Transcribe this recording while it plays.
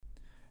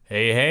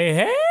Hey, hey,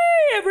 hey,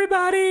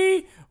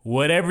 everybody!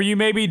 Whatever you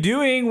may be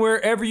doing,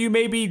 wherever you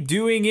may be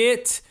doing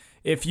it,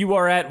 if you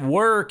are at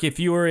work, if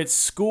you are at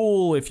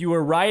school, if you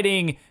are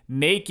riding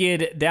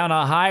naked down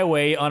a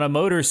highway on a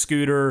motor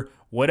scooter,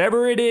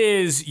 whatever it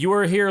is, you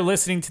are here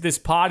listening to this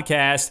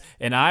podcast,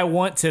 and I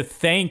want to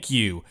thank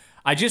you.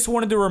 I just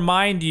wanted to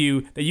remind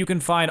you that you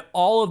can find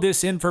all of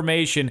this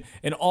information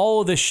and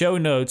all of the show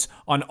notes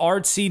on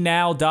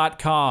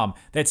artsynow.com.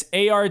 That's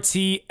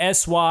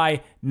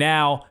ARTSY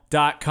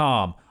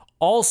now.com.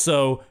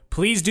 Also,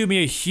 please do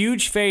me a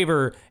huge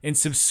favor and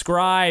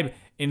subscribe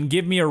and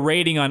give me a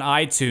rating on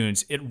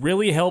iTunes. It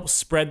really helps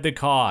spread the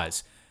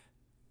cause.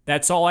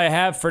 That's all I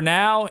have for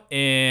now,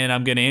 and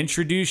I'm going to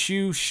introduce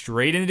you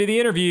straight into the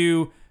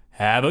interview.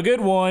 Have a good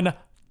one.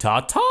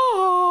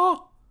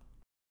 Ta-ta!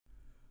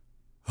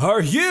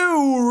 Are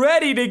you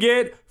ready to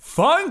get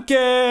funky?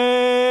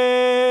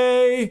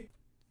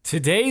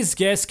 Today's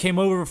guest came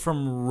over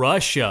from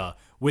Russia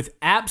with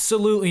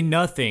absolutely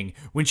nothing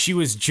when she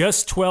was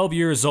just 12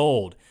 years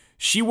old.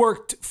 She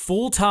worked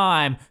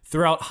full-time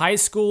throughout high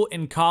school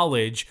and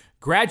college,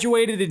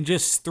 graduated in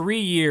just 3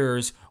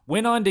 years,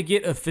 went on to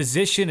get a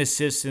physician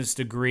assistant's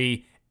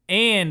degree,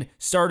 and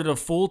started a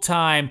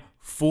full-time,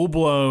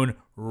 full-blown,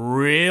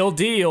 real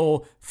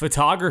deal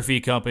photography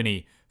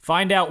company.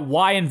 Find out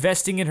why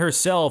investing in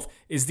herself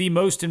is the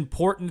most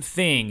important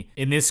thing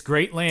in this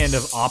great land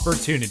of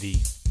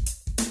opportunity.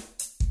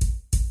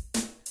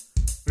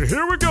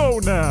 Here we go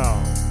now.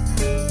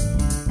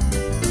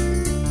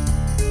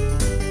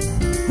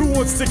 Who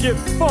wants to get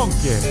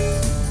funky?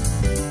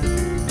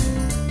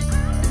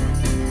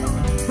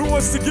 Who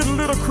wants to get a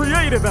little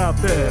creative out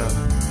there?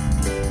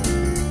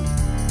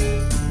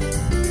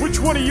 Which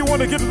one of you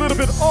want to get a little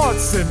bit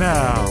artsy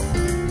now?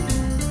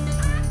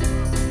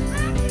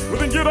 Well,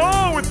 then get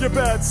on with your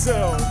bad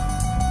self.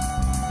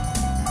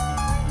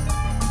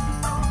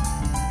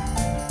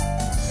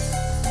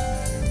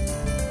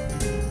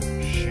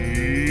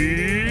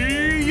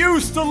 She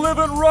used to live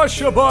in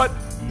Russia, but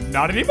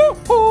not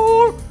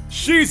anymore.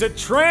 She's a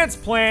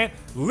transplant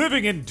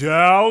living in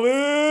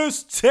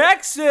Dallas,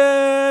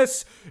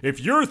 Texas. If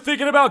you're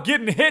thinking about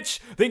getting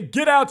hitched, then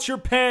get out your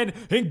pen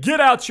and get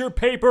out your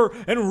paper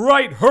and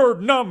write her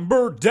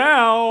number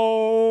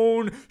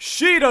down.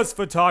 She does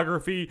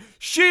photography,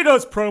 she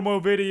does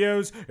promo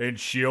videos, and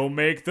she'll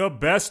make the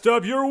best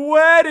of your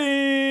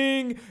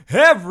wedding.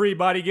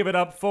 Everybody give it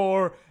up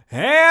for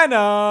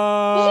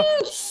Anna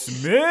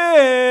Smith.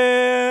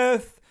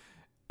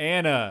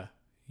 Anna,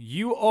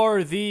 you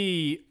are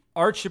the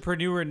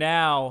entrepreneur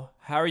now.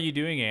 How are you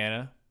doing,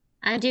 Anna?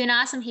 I'm doing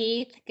awesome,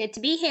 Heath. Good to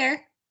be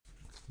here.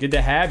 Good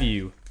to have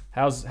you.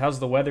 How's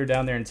the weather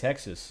down there in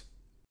Texas?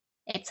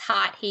 It's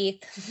hot,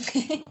 Heath.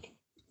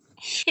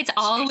 It's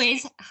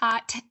always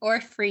hot or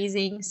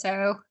freezing,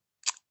 so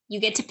you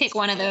get to pick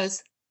one of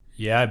those.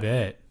 Yeah, I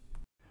bet.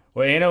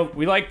 Well, Anna,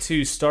 we like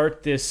to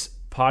start this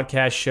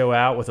podcast show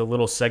out with a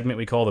little segment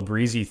we call the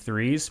Breezy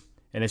Threes,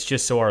 and it's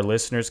just so our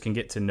listeners can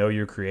get to know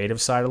your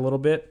creative side a little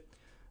bit.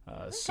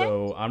 Okay.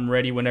 So I'm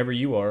ready whenever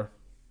you are.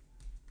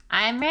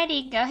 I'm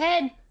ready. Go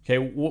ahead. Okay,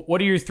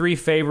 what are your 3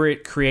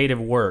 favorite creative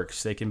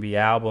works? They can be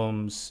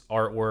albums,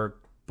 artwork,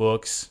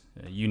 books,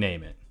 you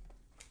name it.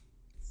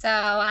 So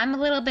I'm a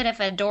little bit of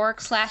a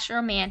dork /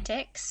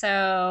 romantic,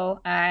 so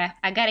I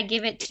got to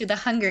give it to The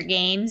Hunger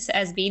Games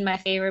as being my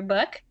favorite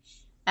book.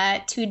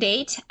 To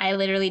date, I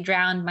literally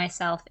drowned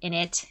myself in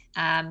it.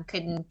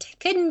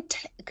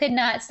 Could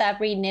not stop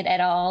reading it at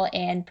all,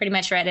 and pretty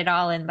much read it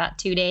all in about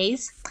 2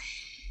 days.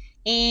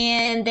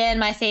 And then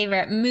my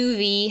favorite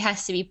movie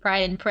has to be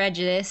Pride and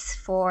Prejudice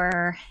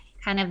for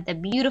kind of the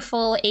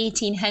beautiful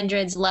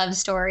 1800s love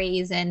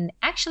stories and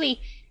actually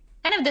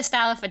kind of the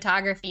style of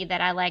photography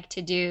that I like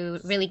to do,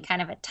 really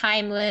kind of a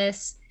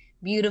timeless,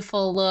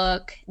 beautiful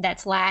look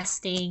that's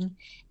lasting.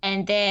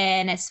 And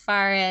then as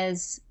far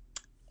as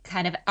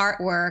kind of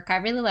artwork, I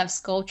really love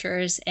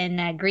sculptures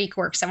and Greek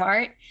works of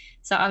art.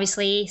 So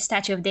obviously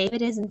Statue of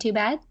David isn't too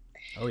bad.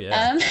 Oh,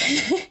 yeah.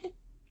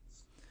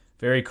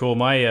 Very cool.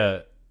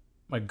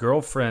 My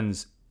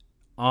girlfriend's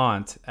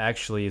aunt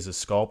actually is a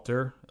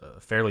sculptor,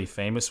 a fairly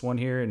famous one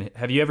here. And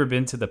have you ever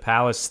been to the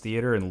Palace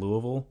Theater in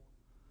Louisville?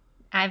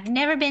 I've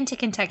never been to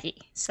Kentucky,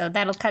 so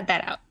that'll cut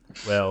that out.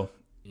 Well,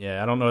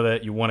 yeah, I don't know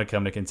that you want to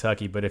come to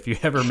Kentucky, but if you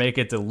ever make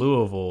it to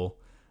Louisville,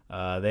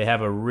 they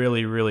have a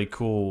really, really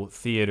cool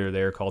theater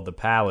there called the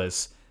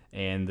Palace,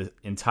 and the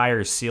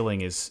entire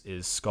ceiling is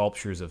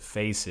sculptures of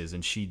faces,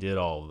 and she did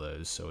all of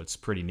those, so it's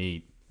pretty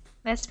neat.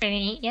 That's pretty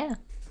neat, yeah.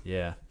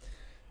 Yeah.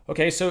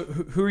 Okay, so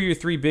who are your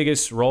 3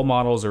 biggest role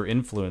models or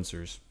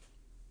influencers?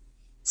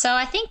 So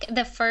I think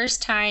the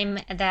first time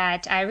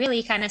that I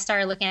really kind of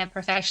started looking at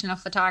professional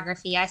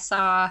photography, I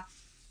saw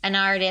an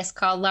artist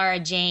called Laura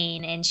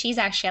Jane, and she's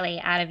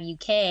actually out of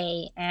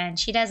UK, and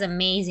she does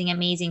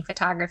amazing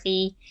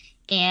photography.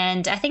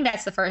 And I think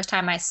that's the first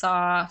time I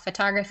saw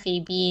photography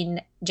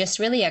being just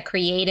really a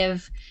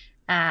creative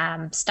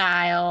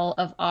style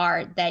of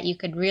art that you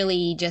could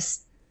really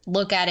just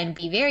look at and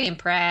be very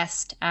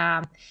impressed.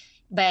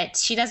 but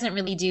she doesn't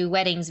really do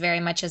weddings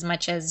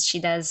much as she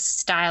does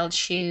styled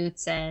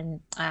shoots and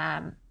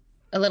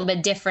a little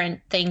bit different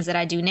things that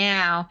I do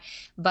now.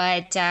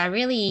 But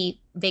really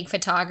big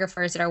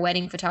photographers that are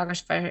wedding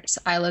photographers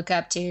I look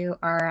up to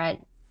are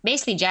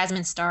basically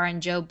Jasmine Star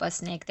and Joe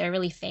Busnick. They're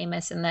really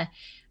famous in the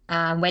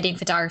wedding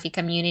photography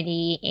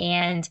community.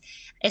 And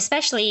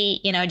especially,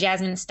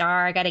 Jasmine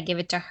Star, I got to give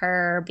it to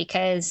her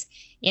because,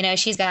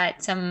 she's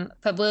got some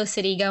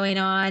publicity going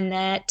on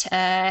that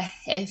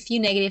a few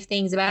negative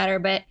things about her.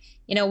 But,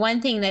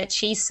 one thing that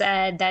she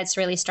said that's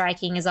really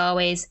striking is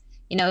always,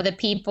 the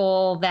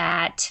people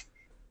that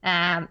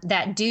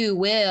do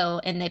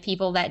will, and the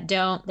people that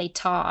don't, they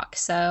talk.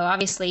 So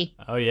obviously,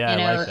 Oh yeah,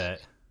 I like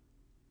that.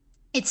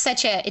 It's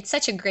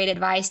such a great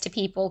advice to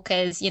people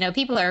because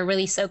people are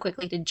really so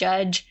quickly to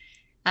judge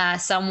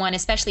someone,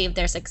 especially if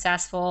they're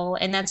successful,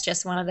 and that's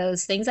just one of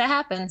those things that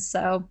happens.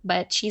 So,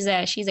 but she's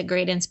a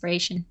great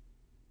inspiration.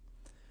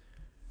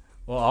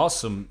 Well,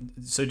 awesome.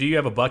 So do you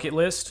have a bucket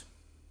list?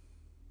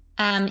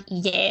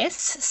 Yes.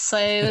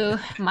 So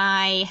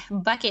my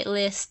bucket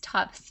list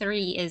top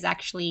three is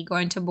actually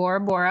going to Bora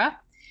Bora,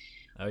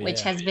 Oh which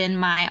yeah. has been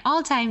my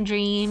all-time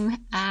dream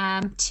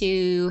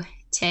to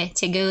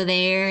go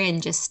there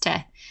and just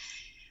to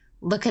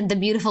look at the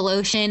beautiful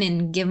ocean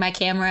and give my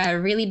camera a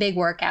really big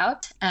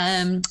workout.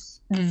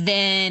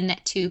 Then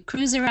to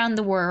cruise around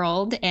the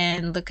world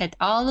and look at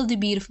all of the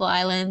beautiful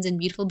islands and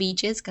beautiful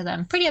beaches because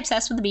I'm pretty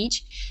obsessed with the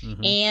beach,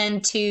 Hmm.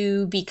 and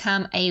to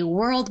become a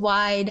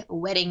worldwide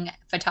wedding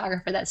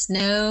photographer that's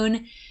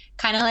known,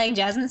 kind of like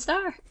Jasmine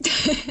Star.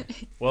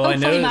 Well,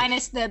 Hopefully,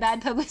 minus the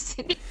bad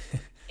publicity.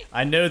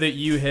 I know that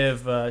you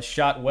have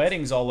shot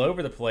weddings all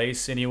over the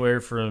place,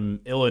 anywhere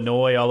from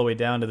Illinois all the way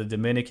down to the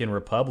Dominican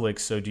Republic.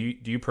 So do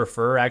you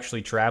prefer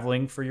actually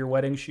traveling for your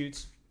wedding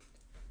shoots?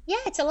 Yeah,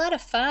 it's a lot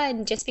of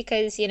fun just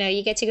because,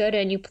 you get to go to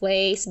a new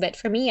place. But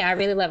for me, I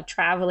really love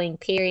traveling,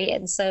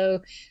 period.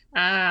 So,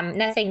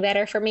 nothing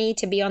better for me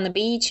to be on the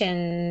beach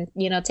and,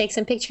 take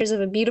some pictures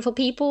of a beautiful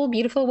people,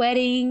 beautiful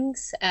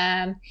weddings.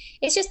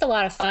 It's just a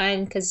lot of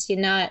fun because you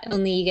not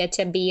only you get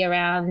to be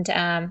around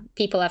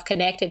people I've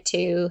connected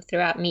to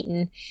throughout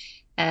meeting,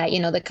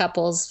 the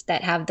couples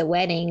that have the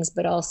weddings,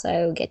 but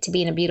also get to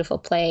be in a beautiful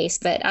place.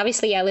 But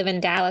obviously, I live in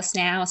Dallas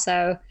now,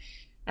 so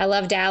I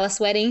love Dallas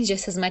weddings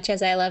just as much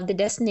as I love the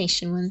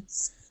destination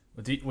ones.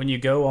 When you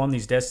go on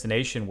these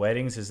destination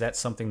weddings, is that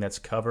something that's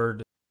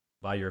covered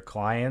by your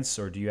clients,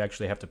 or do you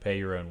actually have to pay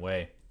your own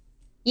way?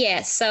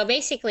 Yes, so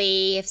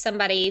basically, if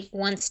somebody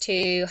wants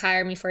to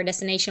hire me for a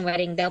destination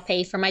wedding, they'll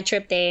pay for my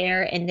trip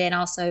there and then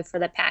also for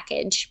the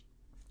package.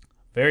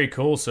 Very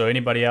cool. So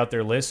anybody out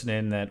there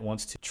listening that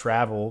wants to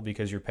travel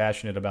because you're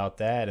passionate about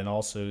that and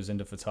also is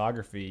into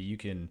photography, you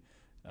can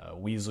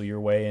weasel your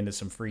way into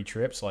some free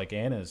trips like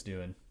Anna's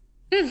doing.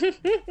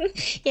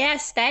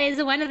 Yes, that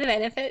is one of the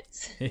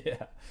benefits.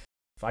 Yeah.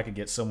 If I could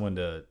get someone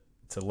to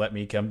let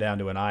me come down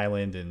to an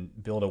island and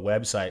build a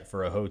website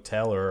for a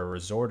hotel or a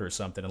resort or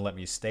something and let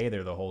me stay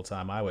there the whole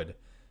time, I would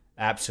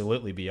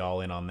absolutely be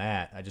all in on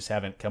that. I just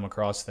haven't come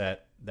across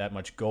that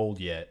much gold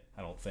yet,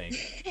 I don't think.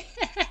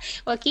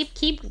 Well,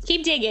 keep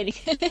digging.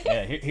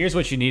 Yeah, here's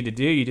what you need to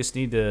do. You just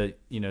need to,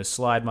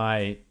 slide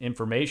my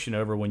information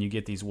over when you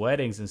get these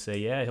weddings and say,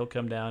 yeah, he'll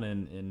come down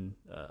and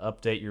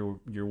update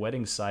your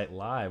wedding site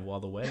live while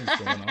the wedding's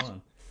going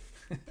on.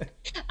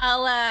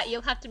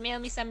 You'll have to mail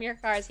me some of your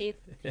cars, Heath.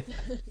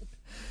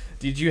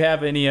 Did you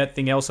have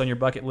anything else on your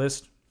bucket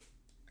list?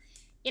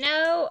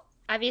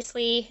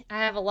 Obviously, I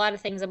have a lot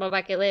of things on my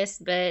bucket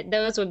list, but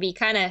those would be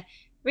kind of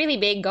really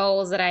big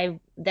goals that I've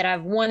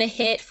want to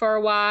hit for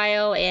a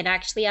while, and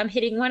actually, I'm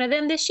hitting one of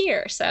them this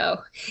year.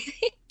 So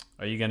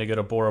Are you going to go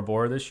to Bora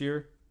Bora this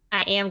year?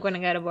 I am going to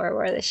go to Bora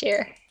Bora this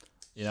year.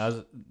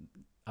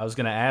 I was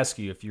going to ask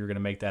you if you were going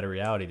to make that a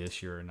reality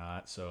this year or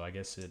not. So I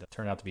guess it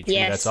turned out to be true.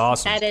 Yes, That's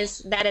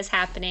awesome. that is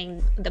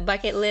happening. The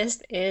bucket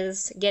list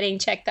is getting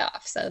checked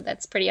off, so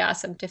that's pretty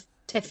awesome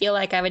to feel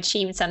like I've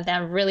achieved something I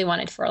really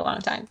wanted for a long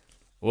time.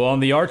 Well,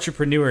 on the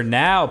Entrepreneur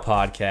Now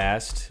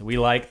podcast, we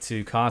like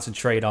to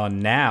concentrate on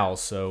now,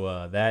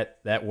 so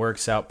that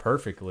works out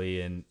perfectly,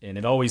 and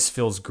it always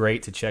feels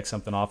great to check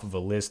something off of a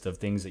list of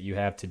things that you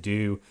have to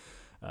do,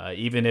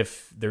 even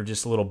if they're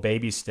just little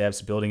baby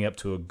steps building up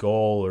to a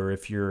goal, or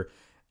if you're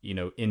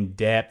in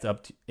debt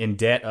up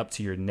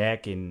to your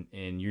neck, and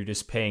you're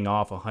just paying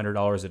off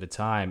 $100 at a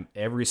time.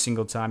 Every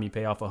single time you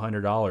pay off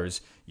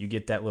 $100, you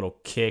get that little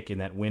kick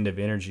and that wind of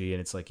energy, and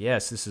it's like,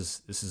 yes, this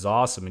is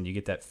awesome, and you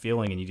get that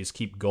feeling, and you just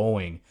keep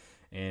going.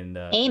 And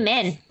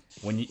Amen.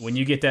 when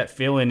you get that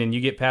feeling and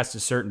you get past a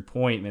certain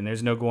point, man,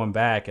 there's no going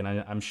back, and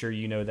I'm sure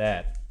you know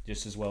that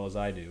just as well as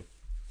I do.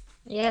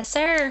 Yes,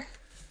 sir.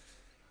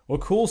 Well,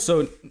 cool.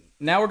 So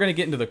now we're going to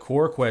get into the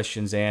core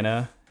questions,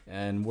 Anna,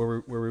 and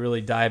where we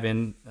really dive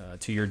in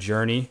to your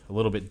journey a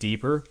little bit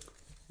deeper.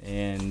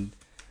 And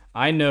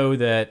I know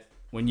that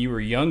when you were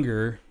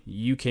younger,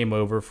 you came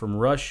over from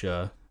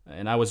Russia,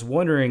 and I was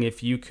wondering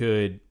if you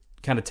could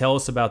kind of tell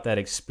us about that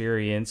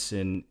experience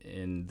and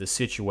the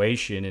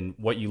situation and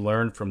what you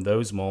learned from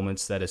those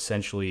moments that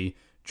essentially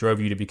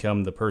drove you to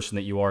become the person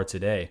that you are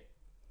today.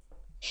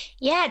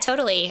 Yeah,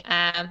 totally.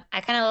 I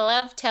kind of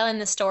love telling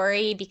the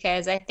story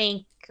because I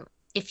think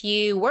if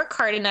you work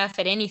hard enough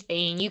at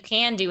anything, you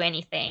can do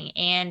anything,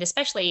 and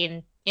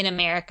especially in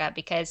America,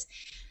 because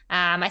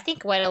I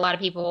think what a lot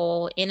of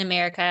people in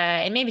America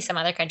and maybe some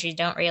other countries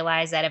don't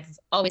realize that have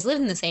always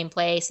lived in the same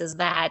place is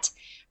that,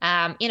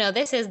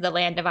 this is the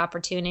land of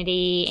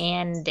opportunity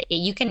and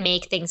you can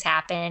make things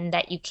happen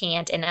that you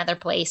can't in other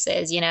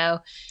places. When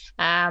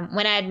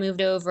I had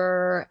moved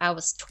over, I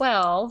was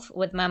 12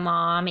 with my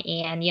mom,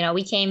 and,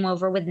 we came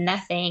over with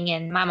nothing,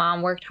 and my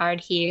mom worked hard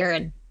here.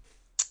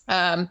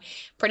 And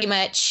pretty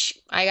much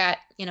I got,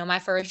 my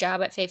first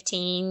job at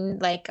 15,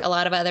 like a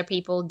lot of other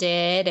people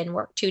did, and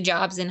worked two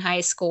jobs in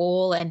high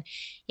school. And,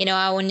 knew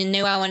I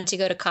wanted to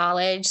go to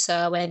college. So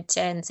I went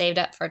and saved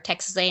up for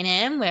Texas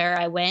A&M, where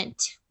I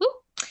went,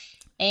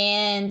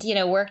 and,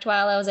 worked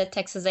while I was at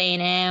Texas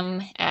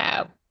A&M,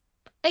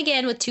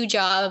 again with two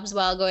jobs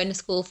while going to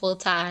school full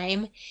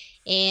time.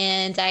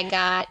 And I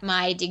got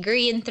my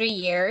degree in 3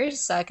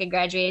 years, so I could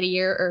graduate a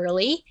year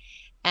early.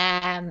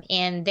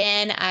 And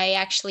then I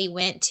actually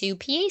went to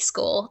PA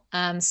school.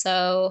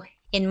 So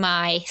in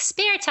my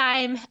spare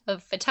time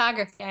of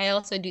photography, I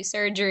also do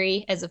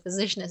surgery as a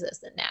physician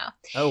assistant now.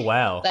 Oh,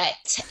 wow.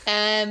 But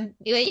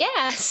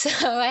yeah, so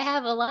I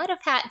have a lot of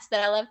hats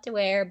that I love to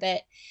wear.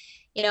 But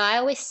I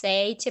always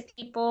say to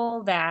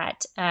people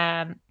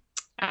uh,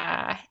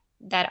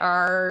 that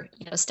are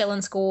still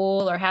in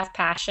school or have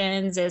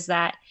passions is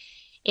that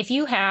if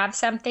you have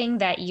something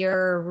that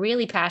you're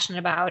really passionate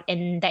about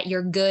and that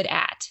you're good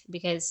at,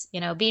 because,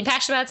 being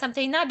passionate about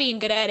something, not being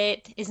good at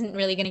it isn't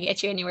really going to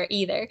get you anywhere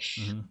either.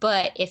 Hmm.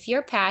 But if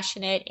you're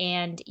passionate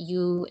and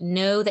you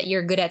know that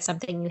you're good at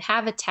something, you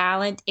have a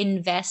talent,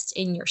 invest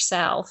in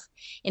yourself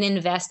and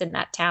invest in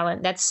that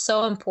talent. That's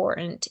so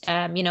important.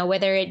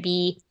 Whether it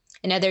be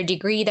another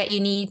degree that you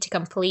need to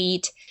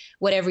complete,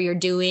 whatever you're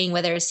doing,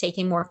 whether it's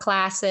taking more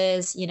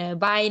classes,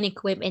 buying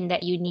equipment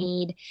that you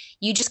need.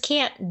 You just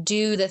can't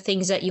do the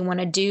things that you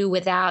want to do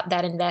without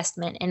that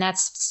investment. And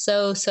that's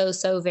so, so,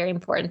 so very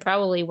important.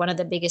 Probably one of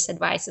the biggest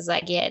advices I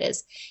get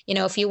is,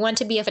 if you want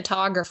to be a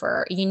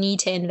photographer, you need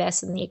to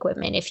invest in the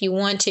equipment. If you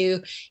want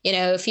to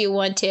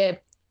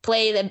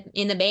play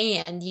in the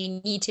band,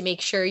 you need to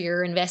make sure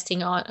you're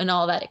investing in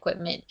all that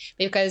equipment,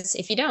 because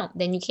if you don't,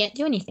 then you can't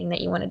do anything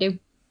that you want to do.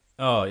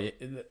 Oh,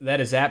 that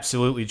is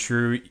absolutely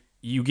true.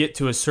 You get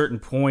to a certain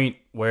point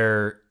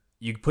where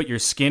you put your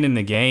skin in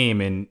the game,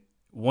 and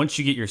once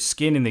you get your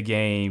skin in the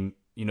game,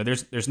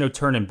 there's no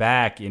turning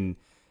back, and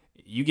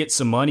you get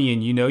some money,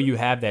 and you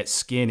have that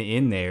skin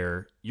in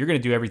there. You're going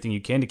to do everything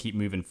you can to keep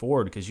moving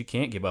forward because you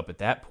can't give up at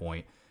that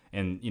point.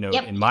 And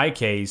Yep. in my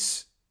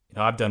case,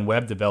 I've done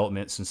web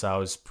development since I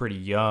was pretty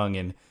young,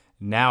 and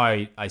now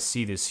I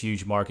see this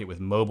huge market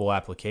with mobile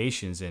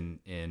applications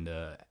and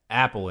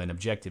Apple and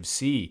Objective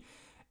C.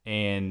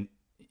 And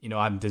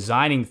I'm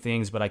designing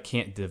things, but I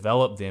can't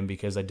develop them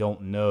because I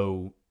don't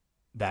know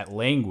that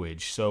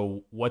language.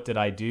 So what did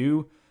I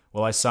do?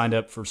 Well, I signed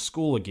up for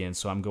school again.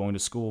 So I'm going to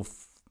school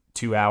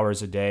 2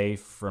 hours a day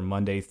from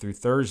Monday through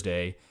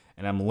Thursday,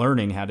 and I'm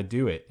learning how to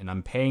do it, and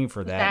I'm paying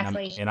for that,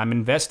 Exactly. and I'm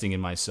investing in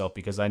myself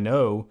because I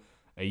know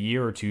a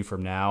year or two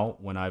from now,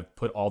 when I've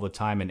put all the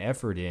time and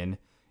effort in,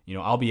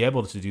 I'll be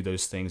able to do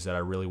those things that I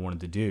really wanted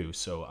to do.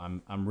 So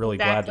I'm really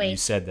glad that you Exactly.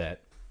 said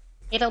that.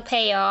 It'll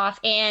pay off.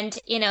 And,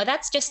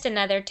 that's just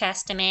another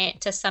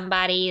testament to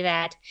somebody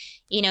that,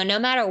 no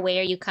matter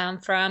where you come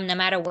from, no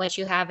matter what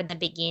you have in the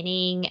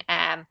beginning,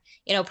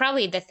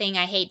 probably the thing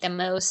I hate the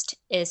most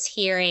is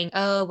hearing,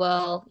 oh,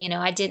 well,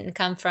 I didn't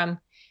come from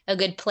a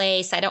good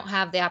place. I don't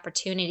have the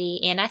opportunity.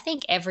 And I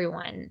think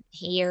everyone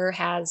here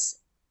has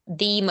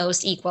the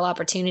most equal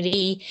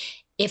opportunity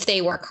if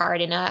they work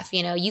hard enough.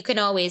 You can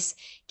always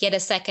get a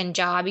second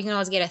job. You can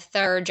always get a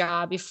third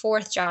job, your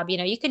fourth job.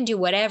 You can do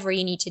whatever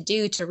you need to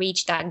do to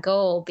reach that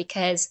goal,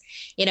 because,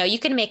 you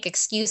can make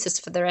excuses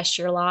for the rest of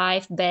your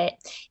life. But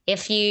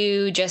if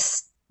you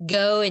just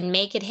go and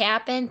make it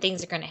happen,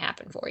 things are going to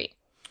happen for you.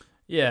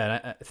 Yeah,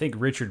 and I think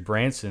Richard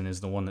Branson is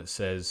the one that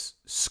says,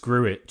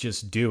 "Screw it,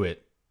 just do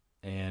it."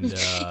 And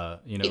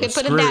You can put it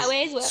screw that it,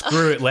 way as well.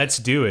 screw it, let's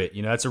do it.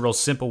 That's a real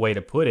simple way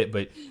to put it.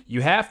 But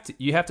you have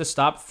to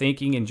stop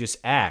thinking and just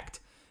act.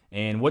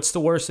 And what's the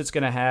worst that's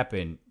going to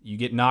happen? You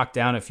get knocked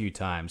down a few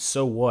times.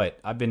 So what?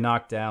 I've been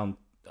knocked down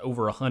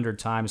over 100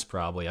 times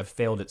probably. I've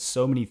failed at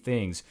so many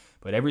things,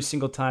 but every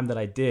single time that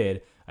I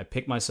did, I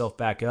picked myself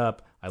back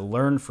up. I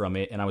learned from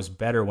it, and I was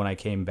better when I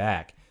came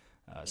back.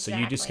 So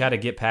you just got Exactly.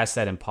 to get past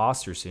that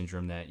imposter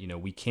syndrome that,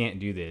 we can't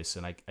do this,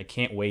 and I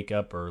can't wake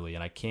up early,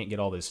 and I can't get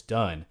all this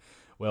done.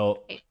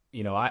 Well,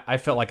 I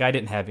felt like I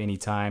didn't have any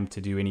time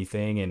to do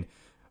anything. And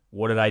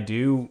what did I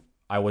do?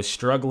 I was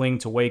struggling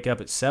to wake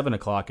up at 7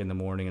 o'clock in the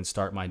morning and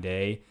start my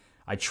day.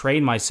 I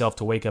trained myself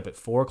to wake up at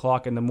 4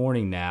 o'clock in the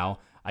morning now.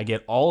 I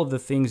get all of the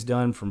things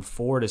done from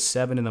 4 to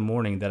 7 in the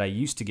morning that I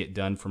used to get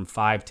done from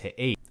 5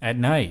 to 8 at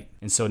night.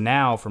 And so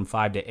now from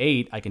 5 to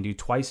 8, I can do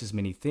twice as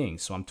many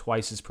things. So I'm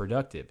twice as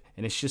productive.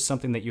 And it's just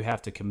something that you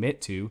have to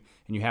commit to,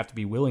 and you have to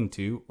be willing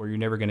to, or you're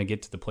never going to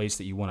get to the place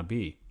that you want to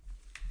be.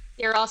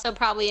 You're also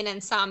probably an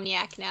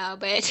insomniac now,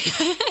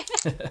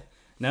 but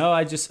No,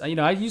 I just,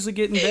 I usually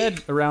get in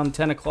bed around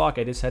 10 o'clock.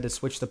 I just had to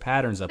switch the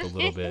patterns up a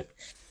little bit.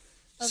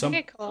 well, Some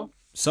very cool.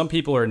 some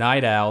people are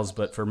night owls,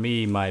 but for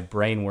me, my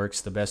brain works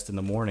the best in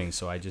the morning,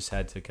 so I just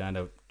had to kind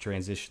of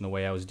transition the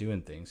way I was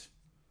doing things.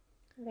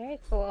 Very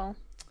cool.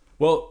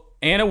 Well,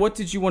 Anna, what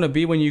did you want to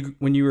be when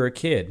you were a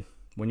kid,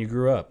 when you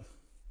grew up?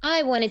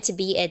 I wanted to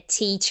be a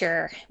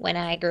teacher when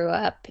I grew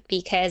up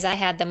because I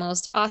had the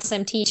most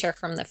awesome teacher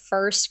from the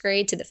first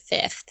grade to the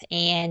fifth.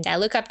 And I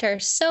look up to her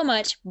so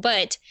much.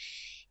 But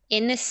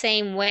in the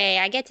same way,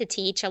 I get to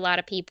teach a lot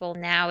of people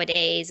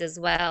nowadays as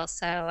well.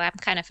 So I'm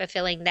kind of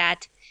fulfilling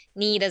that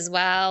need as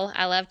well.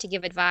 I love to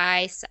give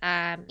advice.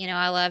 I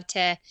love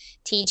to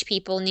teach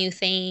people new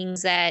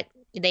things that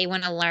they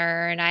want to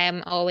learn. I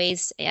am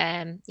always,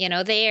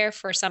 there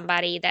for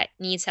somebody that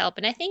needs help.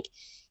 And I think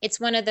it's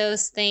one of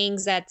those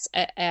things that's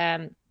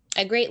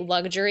a great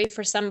luxury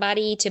for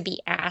somebody to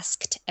be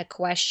asked a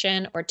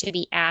question or to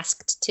be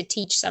asked to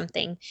teach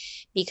something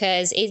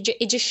because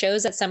it just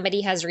shows that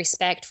somebody has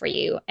respect for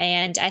you.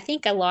 And I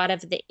think a lot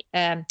of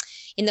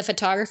in the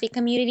photography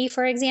community,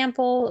 for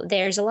example,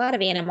 there's a lot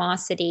of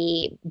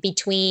animosity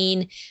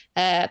between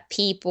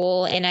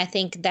people. And I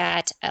think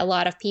that a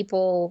lot of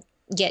people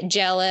get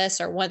jealous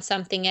or want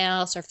something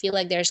else or feel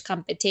like there's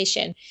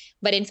competition.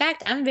 But in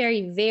fact, I'm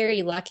very,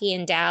 very lucky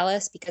in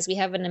Dallas because we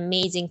have an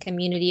amazing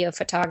community of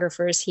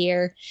photographers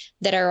here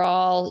that are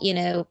all,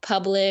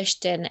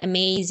 published and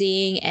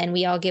amazing. And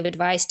we all give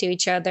advice to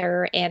each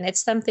other. And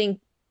it's something,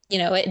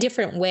 a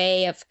different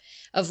way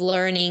of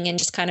learning and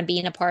just kind of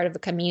being a part of a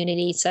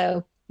community.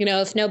 So,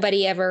 if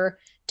nobody ever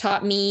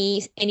taught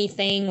me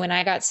anything when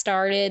I got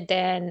started,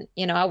 then,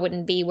 I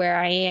wouldn't be where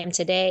I am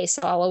today.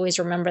 So I'll always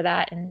remember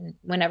that. And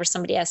whenever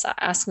somebody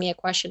asks me a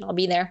question, I'll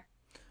be there.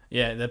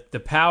 Yeah, the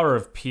power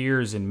of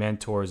peers and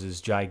mentors is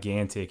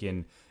gigantic,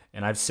 and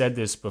I've said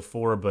this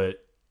before,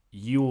 but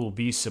you will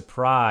be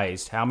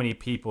surprised how many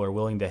people are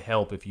willing to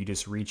help if you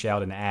just reach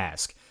out and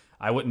ask.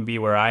 I wouldn't be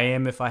where I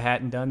am if I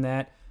hadn't done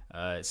that.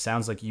 It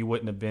sounds like you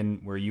wouldn't have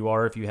been where you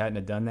are if you hadn't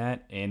have done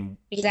that. And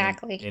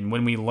Exactly. and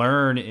when we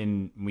learn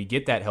and we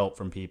get that help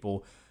from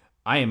people,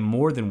 I am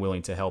more than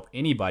willing to help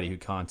anybody who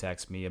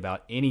contacts me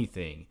about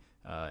anything.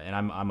 And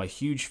I'm a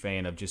huge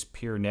fan of just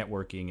peer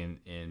networking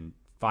and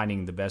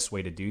finding the best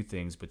way to do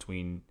things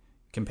between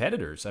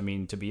competitors. I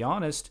mean, to be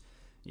honest,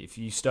 if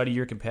you study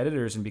your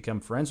competitors and become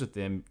friends with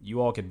them, you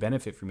all could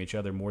benefit from each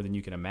other more than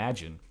you can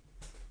imagine.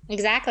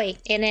 Exactly.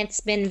 And it's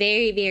been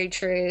very, very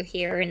true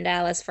here in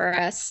Dallas for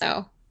us.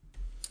 So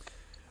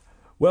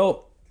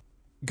Well,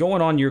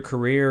 going on your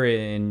career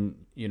in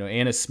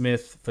Anna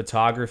Smith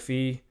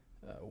photography,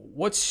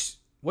 what's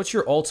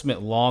your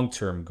ultimate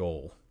long-term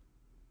goal?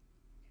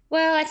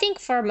 well, I think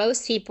for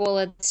most people,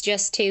 it's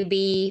just to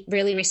be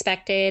really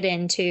respected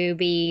and to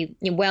be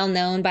well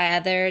known by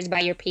others,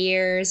 by your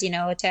peers,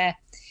 to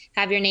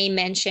have your name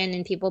mentioned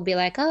and people be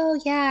like, oh,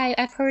 yeah,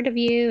 I've heard of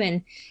you.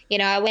 And,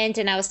 I went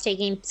and I was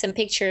taking some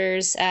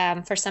pictures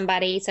for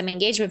somebody, some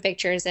engagement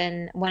pictures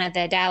in one of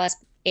the Dallas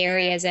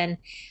areas. And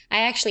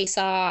I actually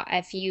saw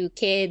a few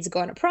kids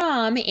going to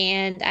prom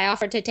and I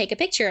offered to take a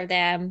picture of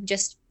them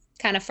just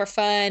kind of for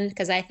fun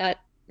because I thought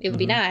it would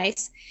be Hmm.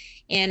 nice.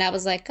 And I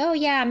was like, oh,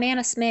 yeah,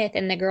 Amanda Smith.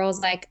 And the girl's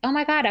like, oh,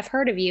 my God, I've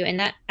heard of you. And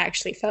that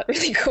actually felt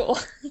really cool.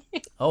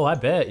 Oh, I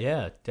bet.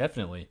 Yeah,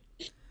 definitely.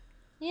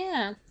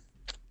 Yeah.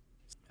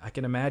 I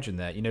can imagine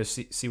that.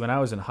 See, when I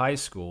was in high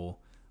school,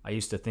 I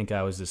used to think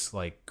I was this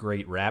like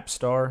great rap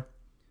star.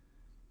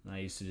 And I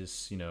used to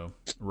just,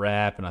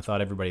 rap and I thought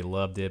everybody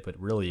loved it, but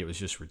really it was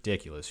just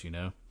ridiculous.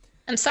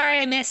 I'm sorry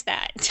I missed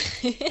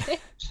that.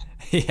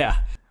 Yeah.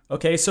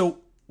 Okay, so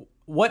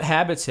what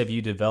habits have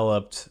you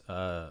developed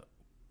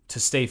to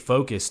stay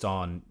focused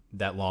on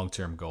that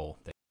long-term goal?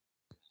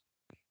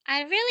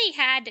 I really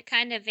had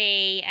kind of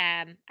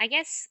I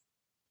guess,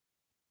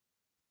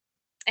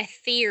 a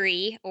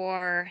theory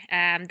or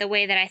the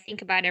way that I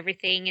think about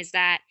everything is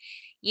that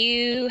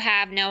you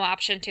have no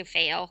option to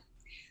fail.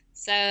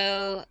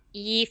 So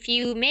if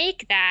you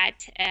make that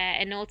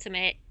an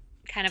ultimate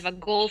kind of a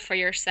goal for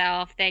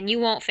yourself, then you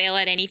won't fail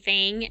at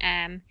anything.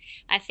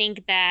 I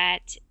think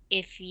that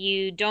if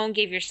you don't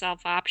give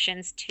yourself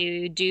options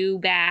to do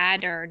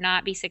bad or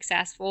not be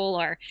successful,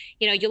 or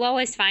you'll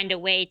always find a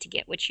way to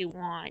get what you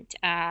want.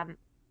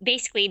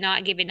 Basically,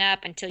 not giving up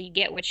until you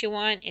get what you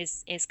want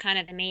is kind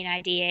of the main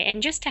idea,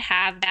 and just to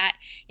have that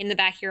in the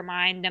back of your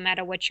mind, no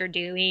matter what you're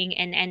doing,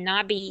 and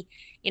not be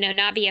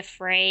not be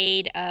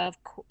afraid of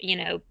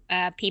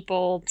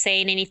people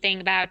saying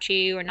anything about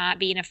you, or not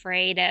being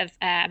afraid of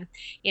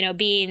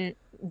being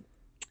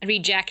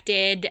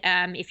rejected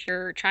if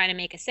you're trying to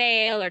make a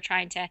sale or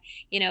trying to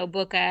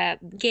book a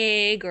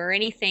gig or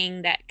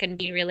anything that can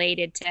be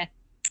related to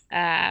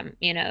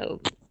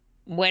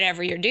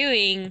whatever you're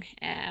doing.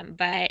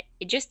 But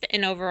it just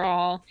in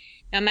overall,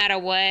 no matter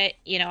what,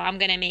 I'm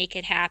gonna make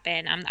it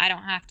happen. I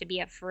don't have to be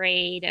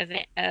afraid of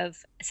it, of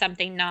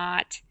something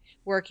not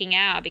working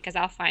out, because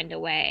I'll find a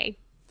way.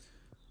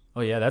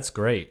 Oh yeah, that's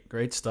great.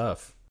 Great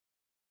stuff.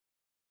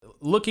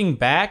 Looking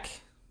back,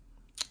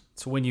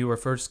 So when you were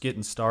first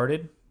getting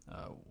started,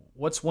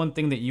 what's one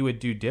thing that you would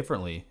do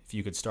differently if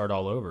you could start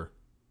all over?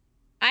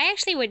 I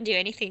actually wouldn't do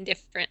anything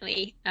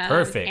differently. And I'm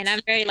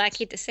Perfect. very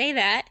lucky to say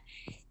that.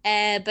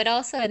 But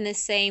also in the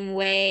same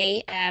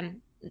way,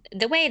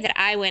 the way that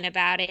I went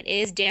about it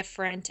is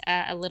different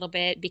a little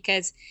bit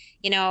because,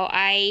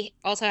 I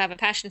also have a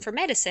passion for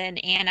medicine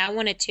and I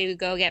wanted to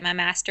go get my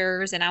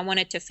master's and I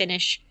wanted to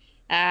finish,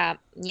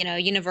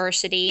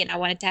 university and I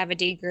wanted to have a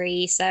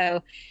degree.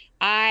 So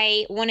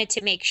I wanted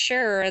to make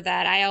sure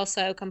that I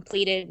also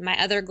completed my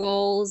other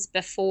goals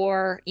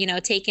before,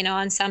 taking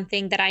on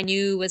something that I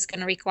knew was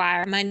going to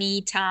require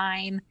money,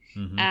 time,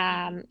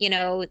 Hmm.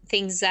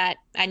 things that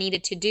I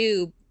needed to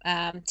do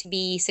to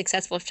be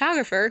successful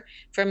photographer.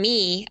 For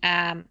me,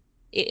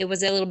 it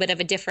was a little bit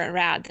of a different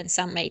route than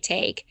some may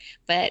take,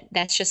 but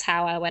that's just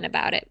how I went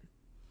about it.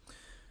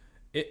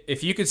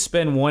 If you could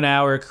spend 1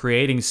 hour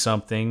creating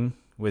something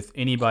with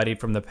anybody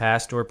from the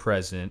past or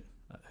present,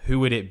 who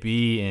would it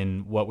be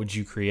and what would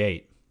you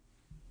create?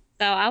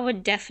 So I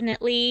would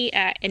definitely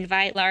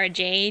invite Laura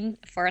Jane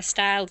for a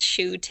styled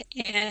shoot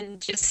and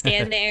just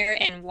stand there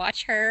and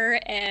watch her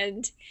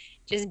and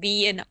just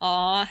be in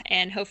awe.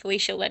 And hopefully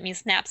she'll let me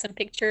snap some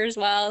pictures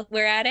while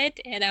we're at it,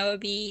 and I would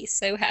be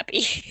so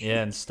happy.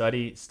 Yeah, and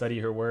study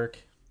her work.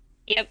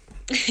 Yep.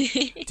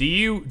 Do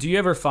you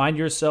ever find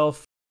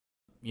yourself,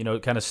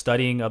 kind of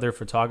studying other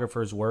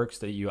photographers' works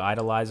that you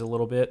idolize a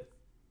little bit?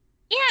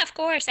 Yeah, of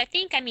course.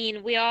 I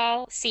mean, we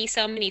all see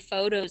so many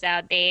photos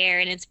out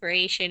there and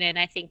inspiration, and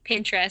I think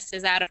Pinterest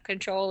is out of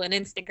control and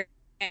Instagram,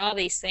 all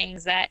these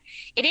things that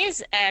it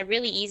is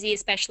really easy,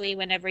 especially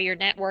whenever you're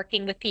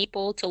networking with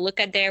people, to look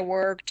at their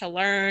work, to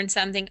learn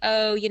something.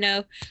 Oh,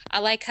 I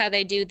like how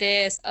they do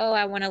this. Oh,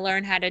 I want to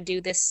learn how to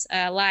do this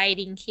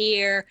lighting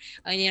here.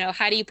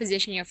 How do you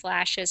position your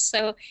flashes?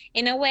 So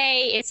in a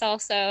way, it's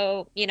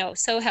also,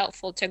 so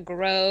helpful to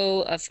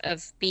grow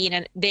of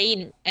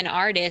being an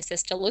artist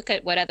is to look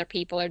at what other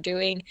people are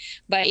doing.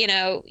 But you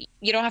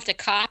don't have to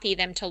copy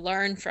them to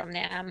learn from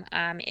them,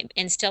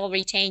 and still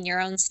retain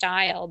your own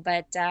style.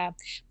 But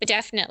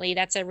definitely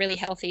that's a really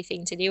healthy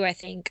thing to do, I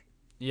think.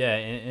 Yeah,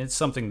 and it's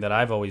something that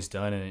I've always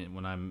done. And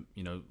when I'm,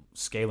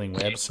 scaling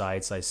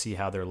websites, I see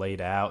how they're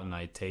laid out, and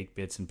I take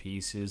bits and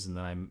pieces, and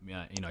then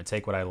I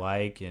take what I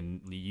like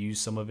and use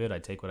some of it. I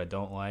take what I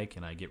don't like,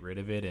 and I get rid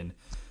of it. And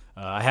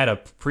I had a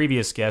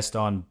previous guest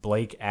on,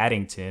 Blake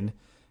Addington,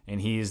 and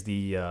he is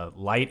the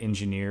light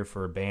engineer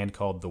for a band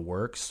called The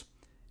Works.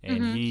 And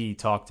Hmm. he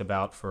talked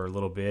about for a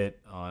little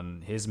bit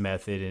on his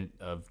method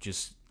of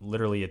just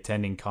literally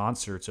attending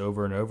concerts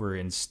over and over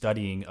and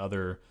studying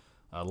other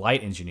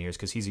light engineers,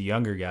 because he's a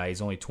younger guy.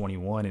 He's only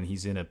 21, and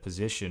he's in a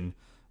position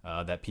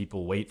that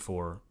people wait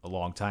for a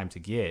long time to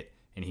get.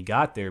 And he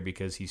got there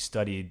because he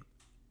studied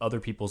other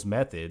people's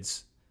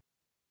methods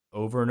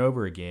over and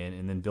over again,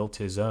 and then built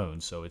his own.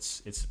 So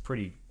it's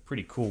pretty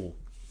cool.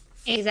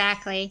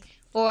 Exactly.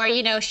 Or,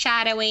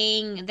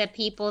 shadowing the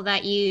people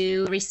that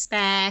you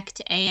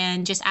respect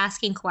and just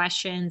asking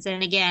questions.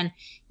 And again,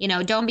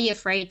 don't be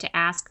afraid to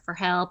ask for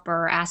help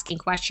or asking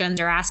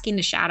questions or asking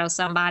to shadow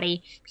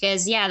somebody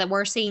because, yeah, the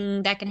worst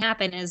thing that can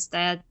happen is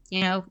that,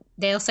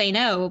 they'll say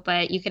no,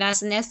 but you can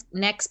ask the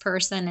next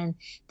person and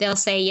they'll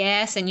say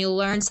yes, and you'll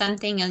learn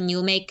something and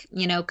you'll make,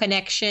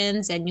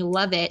 connections and you'll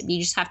love it. You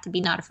just have to be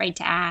not afraid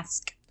to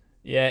ask.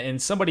 Yeah, and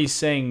somebody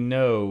saying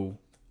no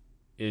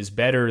is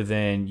better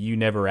than you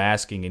never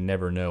asking and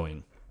never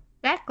knowing.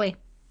 Exactly.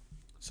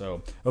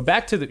 So, well,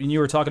 back to you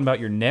were talking about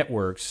your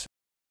networks.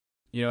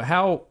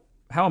 How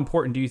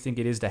important do you think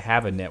it is to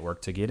have a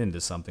network to get into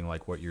something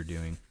like what you're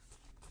doing?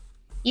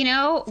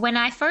 When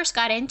I first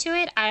got into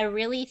it, I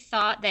really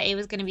thought that it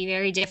was going to be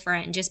very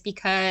different just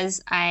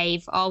because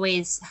I've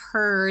always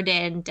heard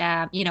and,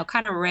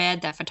 kind of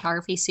read that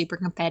photography is super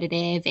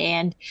competitive.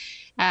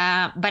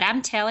 But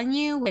I'm telling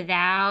you,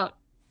 without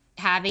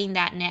having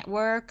that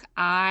network,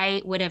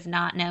 I would have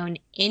not known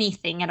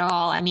anything at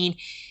all. I mean,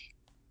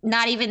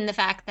 not even the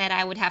fact that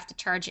I would have to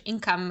charge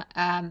income,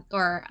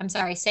 or I'm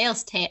sorry,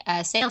 sales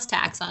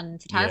tax on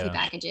photography Yeah.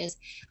 packages.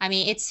 I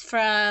mean, it's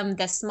from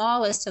the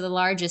smallest to the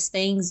largest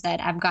things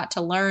that I've got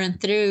to learn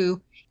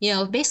through,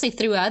 basically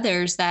through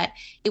others that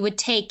it would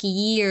take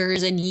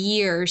years and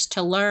years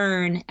to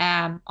learn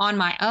on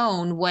my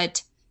own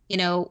what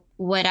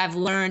I've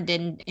learned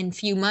in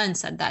few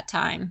months at that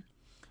time.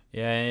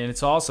 Yeah, and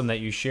it's awesome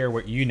that you share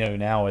what you know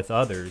now with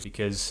others,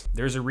 because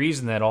there's a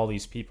reason that all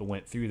these people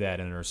went through that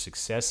and are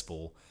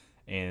successful.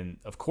 And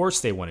of course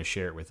they want to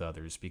share it with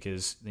others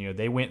because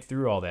they went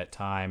through all that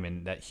time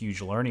and that huge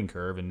learning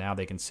curve, and now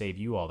they can save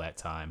you all that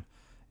time.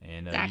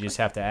 And you Exactly. just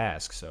have to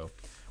ask. So,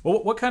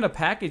 well, what kind of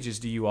packages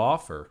do you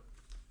offer?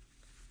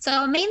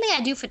 So mainly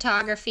I do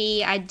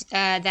photography.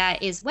 That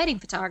is wedding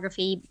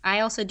photography. I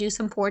also do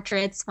some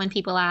portraits when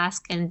people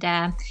ask,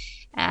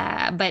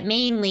 but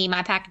mainly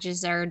my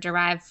packages are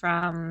derived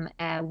from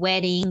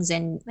weddings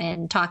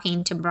and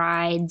talking to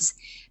brides.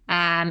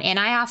 And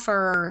I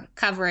offer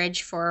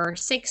coverage for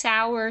 6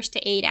 hours to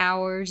 8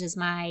 hours is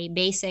my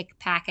basic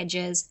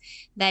packages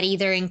that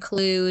either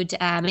include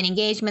an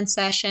engagement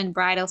session,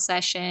 bridal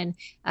session,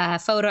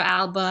 photo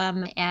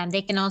album, and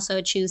they can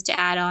also choose to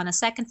add on a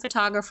second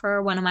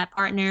photographer, one of my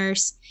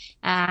partners.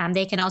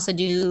 They can also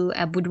do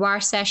a boudoir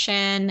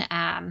session.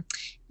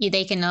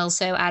 They can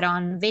also add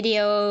on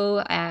video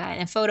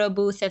and a photo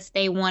booth if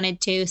they wanted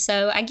to.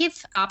 So I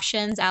give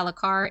options a la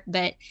carte,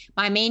 but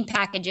my main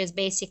packages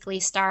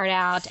basically start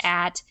out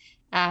at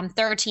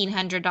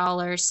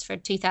 $1,300 for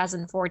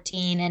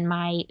 2014, and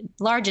my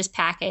largest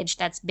package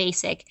that's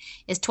basic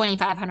is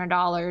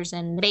 $2,500.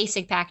 And the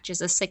basic package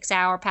is a 6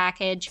 hour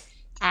package.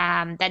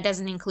 That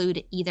doesn't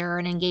include either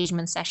an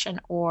engagement session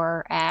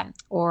or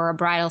a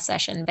bridal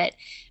session, but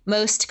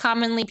most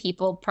commonly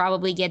people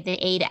probably get the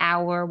 8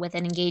 hour with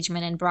an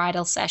engagement and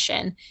bridal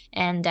session,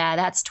 and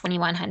that's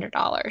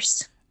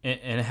 $2,100.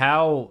 And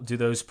how do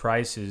those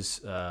prices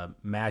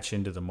match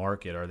into the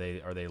market? Are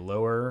they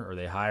lower? Are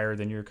they higher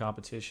than your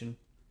competition?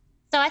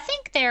 So I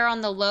think they're on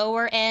the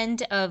lower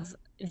end of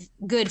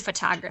good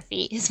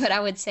photography is what I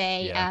would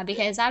say, Yeah.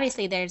 because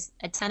obviously there's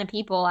a ton of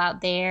people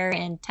out there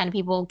and a ton of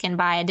people can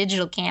buy a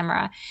digital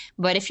camera.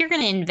 But if you're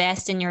going to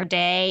invest in your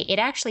day, it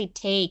actually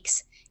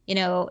takes,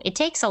 it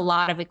takes a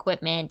lot of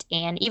equipment.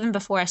 And even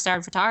before I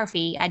started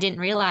photography, I didn't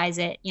realize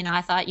it.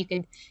 I thought you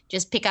could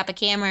just pick up a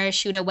camera,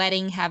 shoot a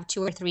wedding, have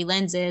two or three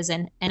lenses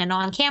and an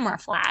on-camera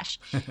flash.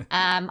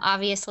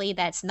 Obviously,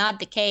 that's not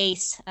the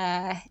case.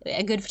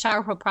 A good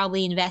photographer will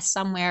probably invest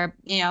somewhere,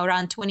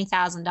 around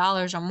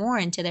 $20,000 or more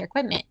into their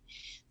equipment.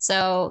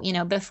 So,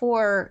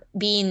 before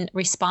being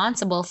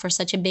responsible for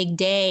such a big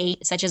day,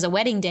 such as a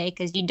wedding day,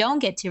 because you don't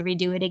get to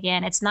redo it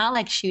again, it's not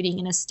like shooting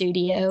in a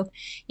studio.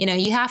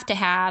 You have to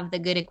have the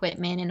good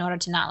equipment in order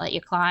to not let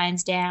your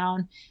clients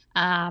down.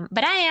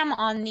 But I am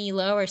on the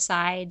lower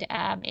side,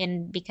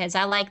 and because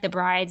I like the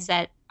brides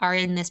that are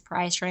in this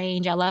price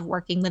range. I love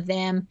working with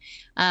them.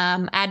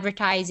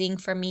 Advertising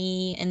for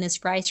me in this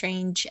price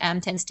range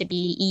tends to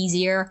be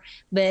easier,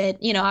 but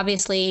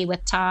obviously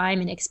with time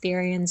and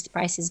experience,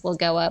 prices will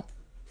go up.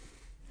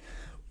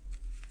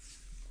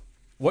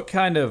 What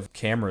kind of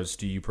cameras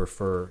do you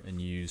prefer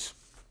and use?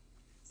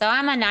 So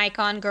I'm a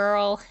Nikon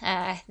girl.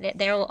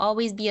 There will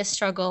always be a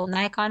struggle,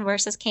 Nikon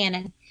versus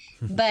Canon.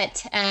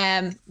 But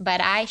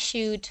I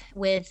shoot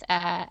with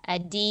a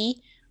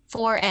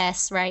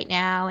D4S right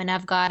now, and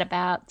I've got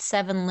about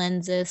seven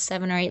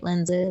or eight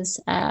lenses.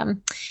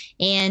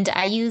 And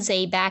I use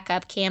a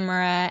backup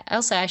camera.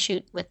 Also, I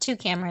shoot with two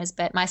cameras,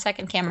 but my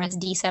second camera is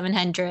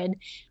D700,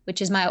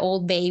 which is my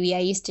old baby. I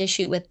used to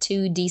shoot with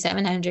two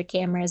D700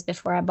 cameras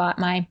before I bought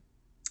my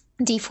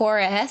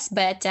D4S,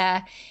 but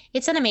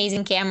it's an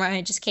amazing camera.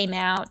 It just came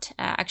out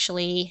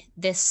actually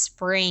this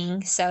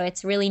spring, so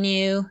it's really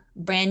new,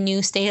 brand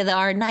new, state of the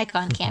art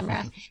Nikon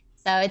camera.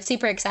 So it's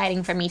super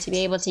exciting for me to be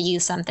able to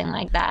use something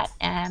like that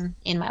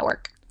in my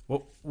work.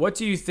 Well, what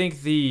do you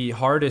think the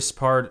hardest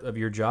part of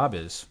your job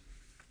is?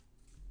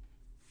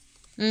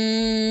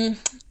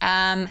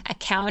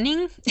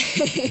 Accounting.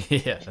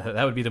 Yeah,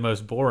 that would be the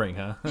most boring,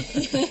 huh?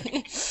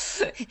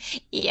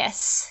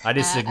 Yes. I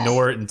just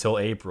ignore it until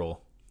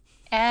April.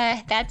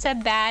 That's a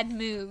bad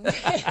move.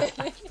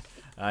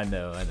 I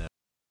know.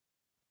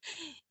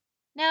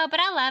 No,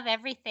 but I love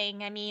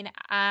everything. I mean,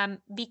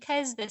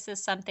 because this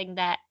is something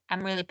that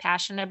I'm really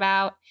passionate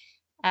about,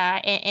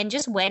 and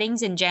just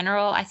weddings in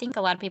general. I think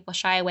a lot of people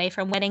shy away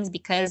from weddings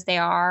because they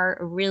are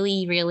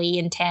really, really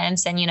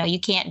intense, and you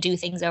can't do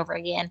things over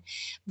again.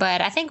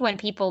 But I think when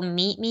people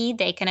meet me,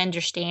 they can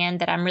understand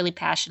that I'm really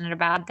passionate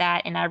about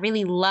that, and I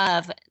really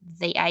love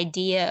the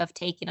idea of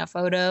taking a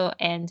photo.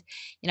 And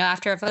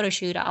after a photo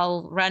shoot,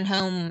 I'll run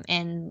home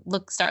and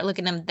start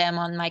looking at them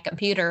on my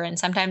computer, and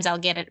sometimes I'll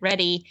get it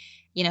ready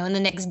in the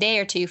next day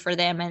or two for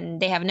them,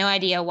 and they have no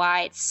idea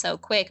why it's so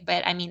quick.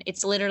 But I mean,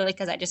 it's literally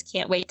because I just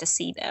can't wait to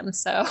see them.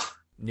 So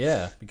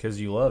Yeah,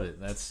 because you love it.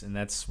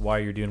 That's why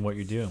you're doing what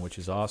you're doing, which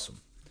is awesome.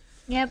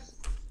 yep.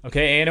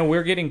 Okay, Anna,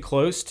 we're getting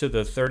close to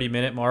the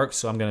 30-minute mark,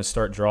 so I'm going to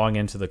start drawing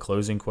into the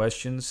closing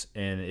questions,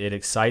 and it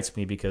excites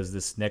me because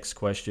this next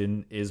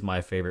question is my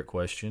favorite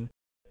question.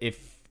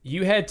 If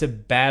you had to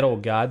battle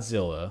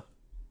Godzilla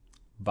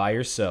by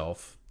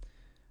yourself,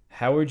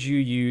 how would you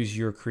use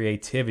your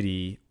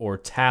creativity or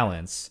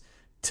talents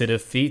to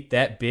defeat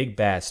that big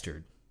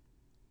bastard?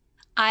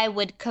 I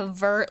would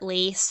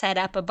covertly set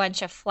up a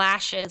bunch of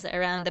flashes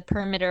around the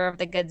perimeter of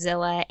the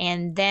Godzilla,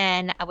 and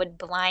then I would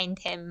blind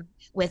him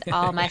with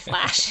all my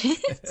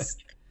flashes.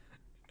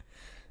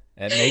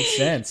 That makes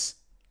sense.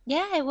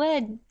 Yeah, it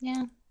would.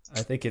 Yeah.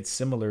 I think it's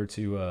similar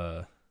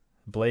to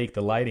Blake,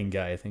 the lighting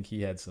guy. I think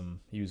he was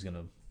going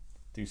to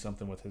do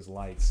something with his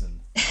lights. And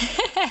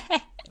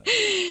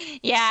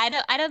Yeah,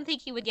 I don't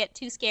think he would get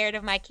too scared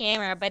of my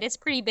camera, but it's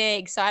pretty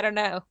big, so I don't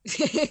know.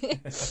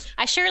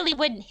 I surely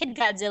wouldn't hit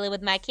Godzilla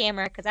with my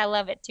camera because I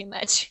love it too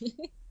much.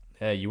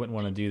 Hey, you wouldn't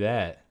want to do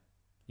that.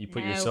 You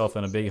put No, yourself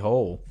in a big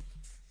hole.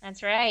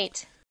 that's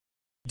right.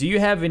 Do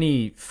you have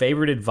any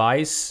favorite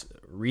advice,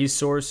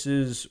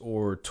 resources,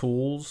 or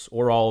tools,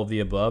 or all of the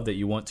above that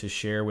you want to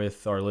share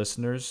with our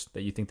listeners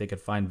that you think they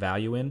could find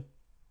value in?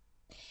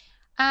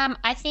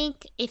 I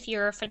think if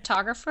you're a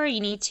photographer,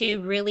 you need to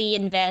really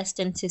invest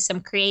into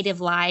some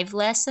creative live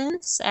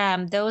lessons.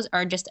 Those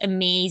are just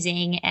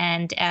amazing.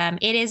 And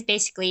it is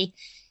basically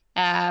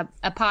they have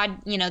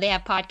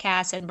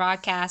podcasts and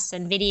broadcasts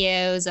and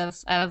videos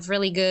of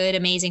really good,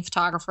 amazing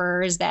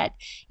photographers that,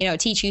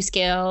 teach you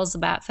skills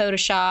about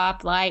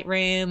Photoshop,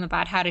 Lightroom,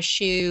 about how to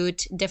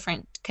shoot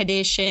different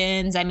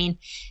conditions. I mean,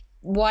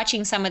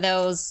 watching some of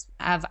those,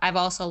 I've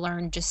also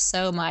learned just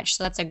so much.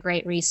 So that's a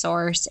great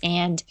resource.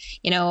 And,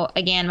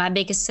 again, my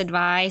biggest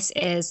advice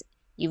is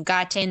you've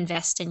got to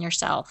invest in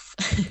yourself.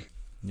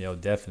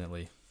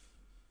 Definitely.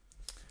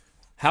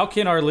 How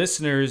can our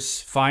listeners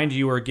find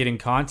you or get in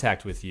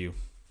contact with you?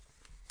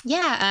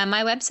 Yeah,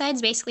 my website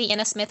is basically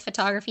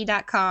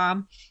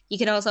annasmithphotography.com. You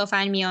can also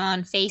find me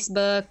on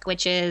Facebook,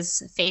 which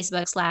is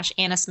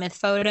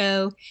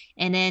Facebook/AnnaSmithPhoto,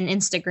 and then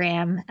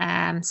Instagram.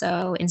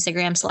 So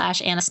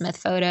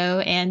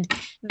Instagram/AnnaSmithPhoto, and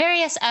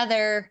various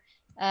other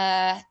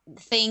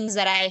things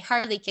that I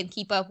hardly can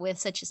keep up with,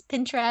 such as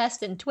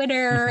Pinterest and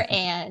Twitter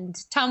and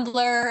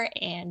Tumblr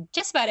and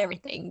just about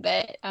everything.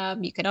 But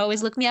you can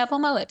always look me up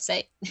on my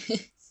website.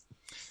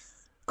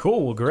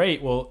 Cool. Well,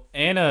 great. Well,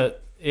 Anna,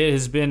 it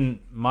has been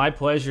my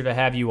pleasure to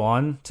have you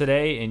on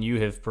today, and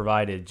you have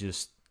provided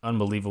just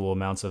unbelievable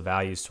amounts of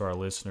values to our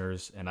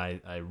listeners, and I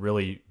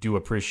really do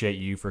appreciate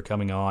you for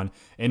coming on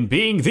and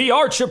being the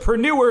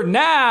entrepreneur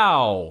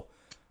now.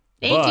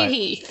 Thank you,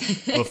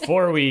 Heath.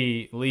 Before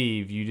we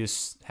leave, you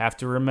just have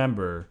to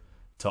remember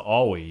to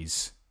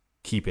always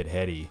keep it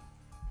heady.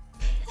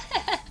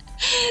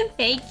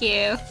 Thank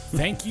you.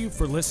 Thank you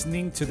for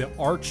listening to the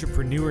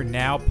Entrepreneur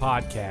Now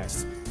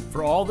podcast.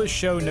 For all the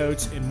show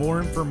notes and more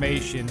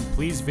information,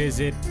 please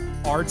visit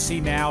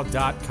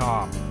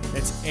artsynow.com.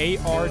 That's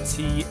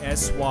ARTSY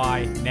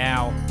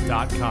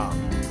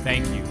now.com.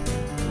 Thank you.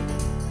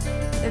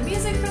 The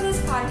music for this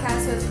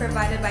podcast was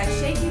provided by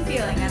Shaky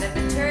Feeling out of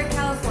Ventura,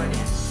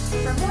 California.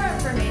 For more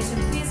information,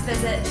 please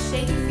visit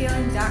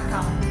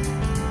shakyfeeling.com.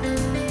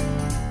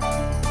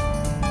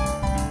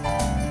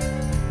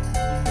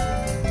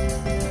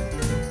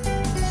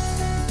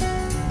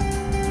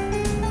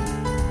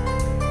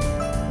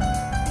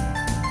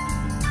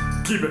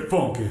 Keep it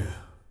funky.